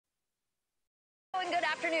and good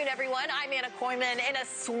afternoon, everyone. I'm Anna Kooiman. In a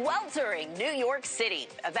sweltering New York City,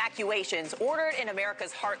 evacuations ordered in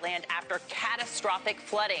America's heartland after catastrophic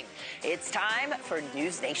flooding. It's time for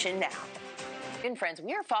News Nation Now. And friends,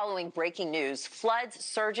 we are following breaking news. Floods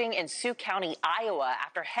surging in Sioux County, Iowa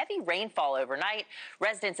after heavy rainfall overnight.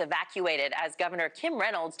 Residents evacuated as Governor Kim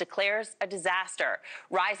Reynolds declares a disaster.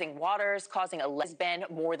 Rising waters causing has been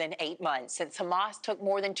more than 8 months since Hamas took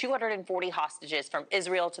more than 240 hostages from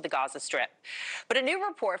Israel to the Gaza Strip. But a new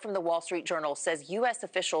report from the Wall Street Journal says U.S.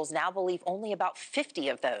 officials now believe only about 50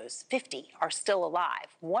 of those 50 are still alive.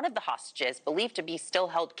 One of the hostages, believed to be still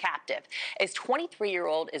held captive, is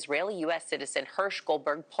 23-year-old Israeli U.S. citizen Hirsch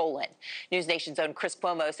Goldberg, Poland. NewsNation's own Chris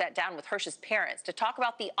Cuomo sat down with Hirsch's parents to talk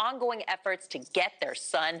about the ongoing efforts to get their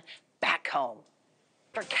son back home.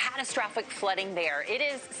 For catastrophic flooding there, it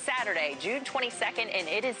is Saturday, June 22nd, and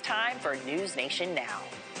it is time for News Nation Now.